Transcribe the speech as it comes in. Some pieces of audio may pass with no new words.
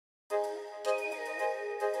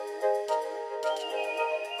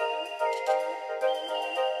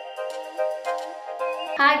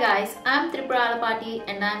Hi guys, I'm Tripura Alapati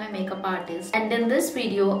and I'm a makeup artist, and in this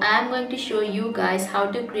video I am going to show you guys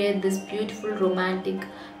how to create this beautiful romantic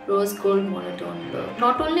rose gold monotone look.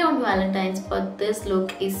 Not only on Valentine's, but this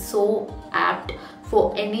look is so apt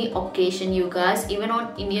for any occasion you guys. Even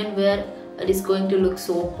on Indian wear it is going to look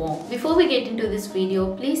so bomb. Before we get into this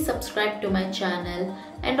video, please subscribe to my channel,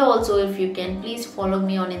 and also if you can, please follow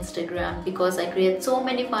me on Instagram because I create so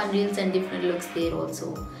many fun reels and different looks there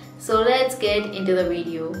also. So let's get into the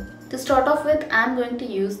video. To start off with, I am going to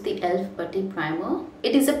use the e.l.f. Putty Primer.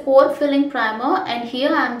 It is a pore filling primer, and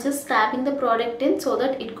here I am just tapping the product in so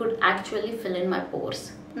that it could actually fill in my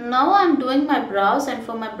pores. Now I am doing my brows, and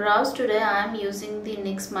for my brows today I am using the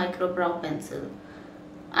NYX Micro Brow Pencil.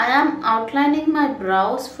 I am outlining my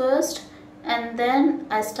brows first and then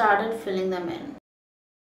I started filling them in.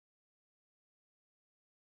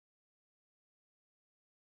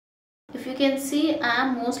 If you can see, I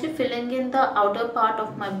am mostly filling in the outer part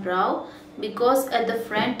of my brow because at the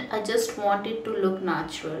front I just want it to look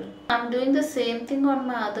natural. I am doing the same thing on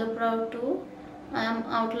my other brow too. I am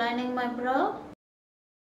outlining my brow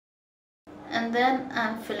and then I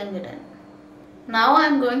am filling it in. Now I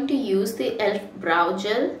am going to use the e.l.f. brow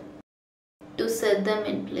gel to set them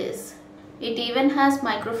in place. It even has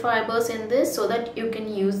microfibers in this so that you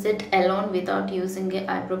can use it alone without using an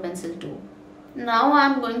eyebrow pencil too. Now I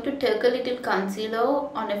am going to take a little concealer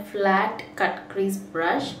on a flat cut crease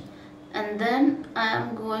brush, and then I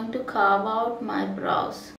am going to carve out my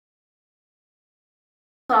brows.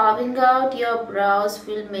 Carving out your brows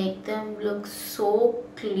will make them look so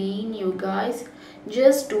clean, you guys.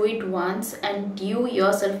 Just do it once and you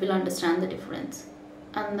yourself will understand the difference.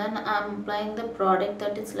 And then I am applying the product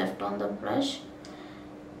that is left on the brush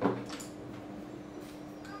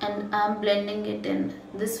and I am blending it in.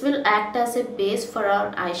 This will act as a base for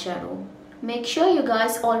our eyeshadow. Make sure you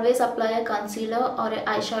guys always apply a concealer or an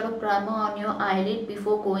eyeshadow primer on your eyelid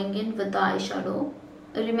before going in with the eyeshadow.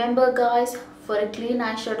 Remember guys, for a clean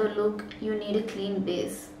eyeshadow look, you need a clean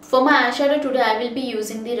base. For my eyeshadow today, I will be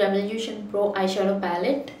using the Revolution Pro eyeshadow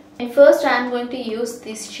palette. And first I am going to use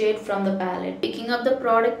this shade from the palette. Picking up the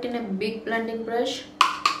product in a big blending brush,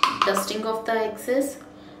 dusting off the excess,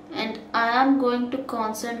 and I am going to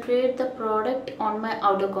concentrate the product on my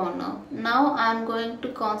outer corner. Now I am going to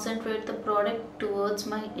concentrate the product towards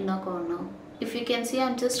my inner corner. If you can see, I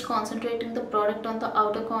am just concentrating the product on the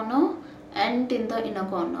outer corner and in the inner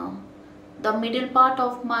corner. The middle part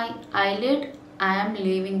of my eyelid, I am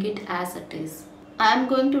leaving it as it is. I am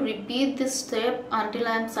going to repeat this step until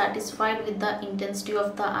I am satisfied with the intensity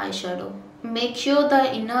of the eyeshadow. Make sure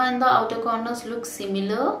the inner and the outer corners look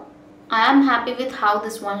similar. I am happy with how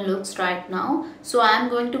this one looks right now, so I am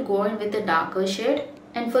going to go in with a darker shade,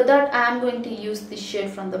 and for that I am going to use this shade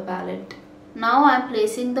from the palette. Now I am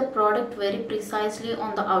placing the product very precisely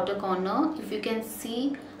on the outer corner. If you can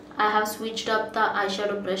see, I have switched up the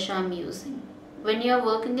eyeshadow brush I am using. When you are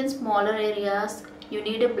working in smaller areas, you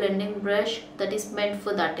need a blending brush that is meant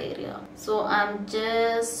for that area. So I am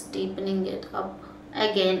just deepening it up.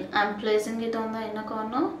 Again, I am placing it on the inner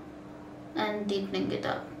corner and deepening it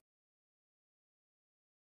up.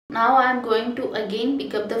 Now I am going to again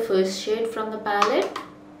pick up the first shade from the palette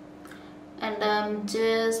and I am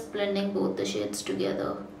just blending both the shades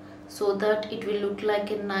together so that it will look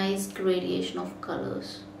like a nice gradation of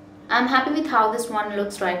colors. I am happy with how this one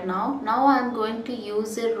looks right now. Now I am going to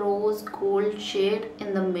use a rose gold shade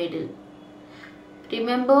in the middle.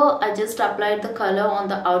 Remember, I just applied the color on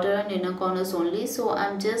the outer and inner corners only, so I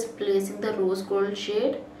am just placing the rose gold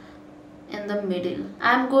shade in the middle.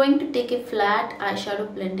 I am going to take a flat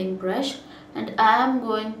eyeshadow blending brush and I am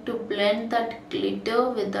going to blend that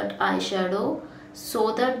glitter with that eyeshadow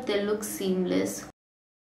so that they look seamless.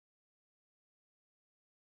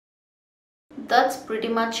 That's pretty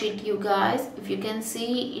much it, you guys. If you can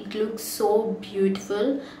see, it looks so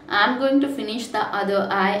beautiful. I'm going to finish the other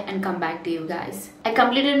eye and come back to you guys. I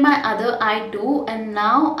completed my other eye too, and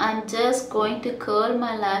now I'm just going to curl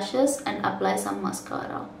my lashes and apply some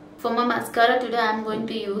mascara. For my mascara today, I'm going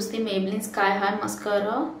to use the Maybelline Sky High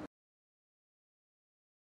mascara.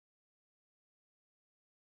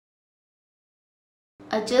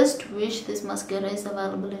 I just wish this mascara is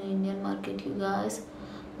available in Indian market, you guys,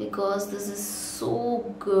 because this is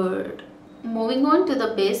so good. Moving on to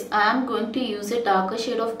the base, I am going to use a darker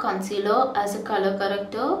shade of concealer as a color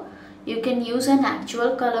corrector. You can use an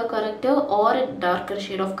actual color corrector or a darker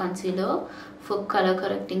shade of concealer for color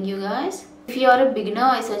correcting, you guys. If you are a beginner,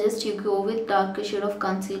 I suggest you go with darker shade of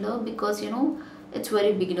concealer because it's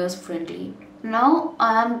very beginners friendly. Now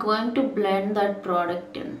I am going to blend that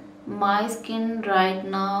product in. My skin right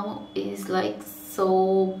now is like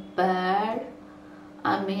so bad.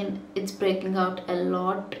 I mean, it's breaking out a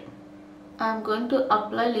lot. I'm going to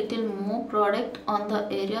apply little more product on the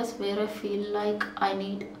areas where I feel like I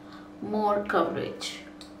need more coverage.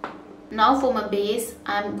 Now for my base,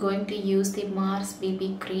 I'm going to use the Mars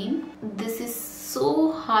BB cream. This is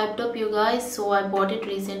so hyped up, you guys, so I bought it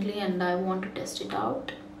recently and I want to test it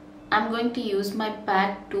out. I'm going to use my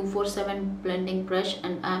PAC 247 blending brush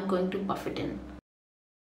and I'm going to buff it in.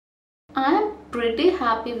 I'm pretty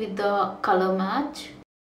happy with the color match.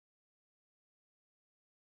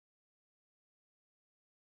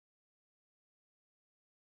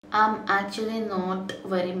 I'm actually not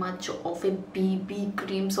very much of a BB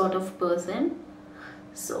cream sort of person.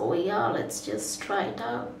 So yeah, let's just try it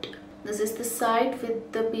out. This is the side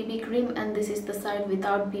with the BB cream and this is the side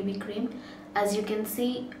without BB cream. As you can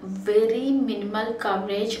see, very minimal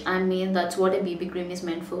coverage. I mean, that's what a BB cream is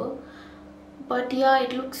meant for. But yeah,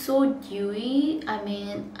 it looks so dewy. I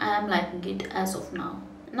mean, I am liking it as of now.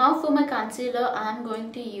 Now for my concealer, I am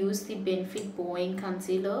going to use the Benefit Bowing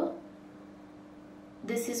Concealer.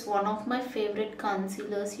 This is one of my favorite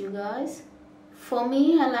concealers, you guys. For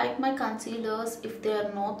me, I like my concealers if they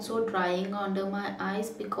are not so drying under my eyes,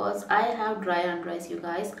 because I have dry under eyes, you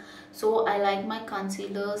guys. So I like my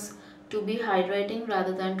concealers to be hydrating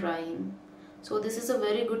rather than drying. So this is a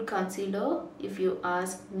very good concealer if you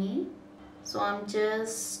ask me. So I'm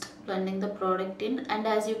just blending the product in, and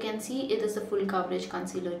as you can see, it is a full coverage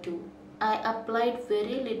concealer too. I applied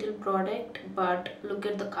very little product, but look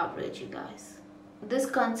at the coverage, you guys. This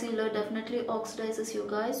concealer definitely oxidizes, you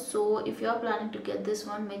guys, so if you are planning to get this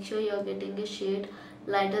one, make sure you are getting a shade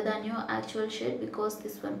lighter than your actual shade, because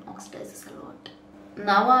this one oxidizes a lot.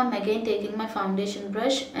 Now I'm again taking my foundation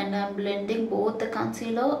brush and I'm blending both the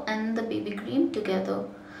concealer and the BB cream together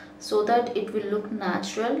so that it will look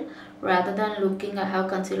natural rather than looking I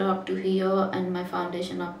have concealer up to here and my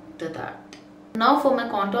foundation up to that. Now for my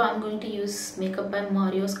contour, I'm going to use Makeup by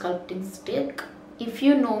Mario Sculpting Stick. If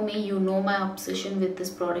you know me, you know my obsession with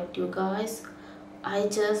this product, you guys. I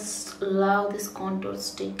just love this contour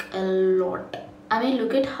stick a lot. I mean,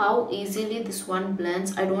 look at how easily this one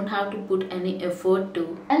blends. I don't have to put any effort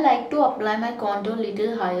to. I like to apply my contour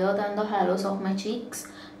little higher than the hollows of my cheeks,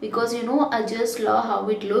 because you know, I just love how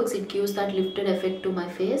it looks. It gives that lifted effect to my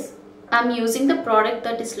face. I'm using the product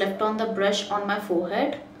that is left on the brush on my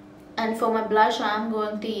forehead. And for my blush, I am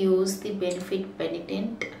going to use the Benefit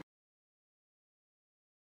Penitent.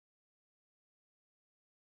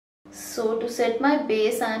 So to set my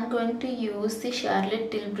base, I am going to use the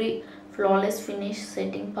Charlotte Tilbury Flawless Finish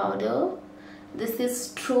Setting Powder. This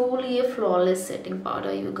is truly a flawless setting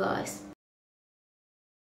powder, you guys.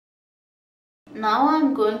 Now I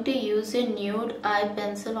am going to use a nude eye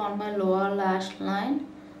pencil on my lower lash line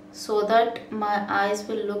so that my eyes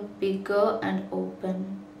will look bigger and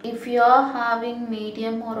open. If you are having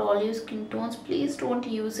medium or olive skin tones, please don't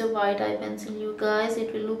use a white eye pencil, you guys.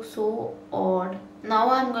 It will look so odd. Now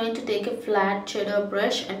I'm going to take a flat cheddar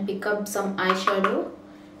brush and pick up some eyeshadow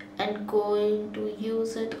and going to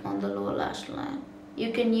use it on the lower lash line.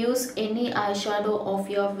 You can use any eyeshadow of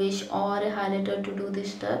your wish or a highlighter to do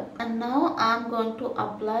this step. And now I'm going to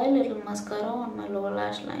apply a little mascara on my lower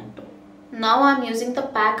lash line too. Now I'm using the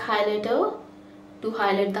PAC highlighter to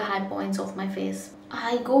highlight the high points of my face.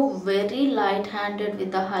 I go very light-handed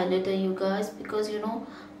with the highlighter, you guys, because you know,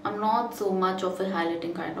 I'm not so much of a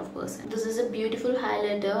highlighting kind of person. This is a beautiful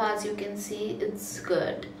highlighter. As you can see, it's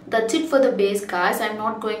good. That's it for the base, guys. I'm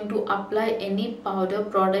not going to apply any powder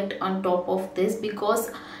product on top of this,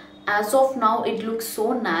 because as of now it looks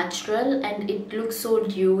so natural and it looks so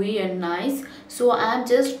dewy and nice. So I'm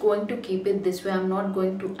just going to keep it this way. I'm not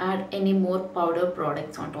going to add any more powder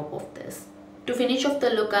products on top of this. To finish off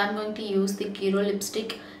the look, I'm going to use the Kiro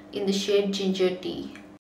lipstick in the shade Ginger Tea.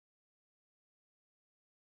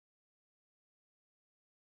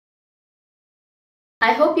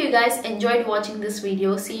 I hope you guys enjoyed watching this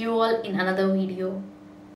video. See you all in another video.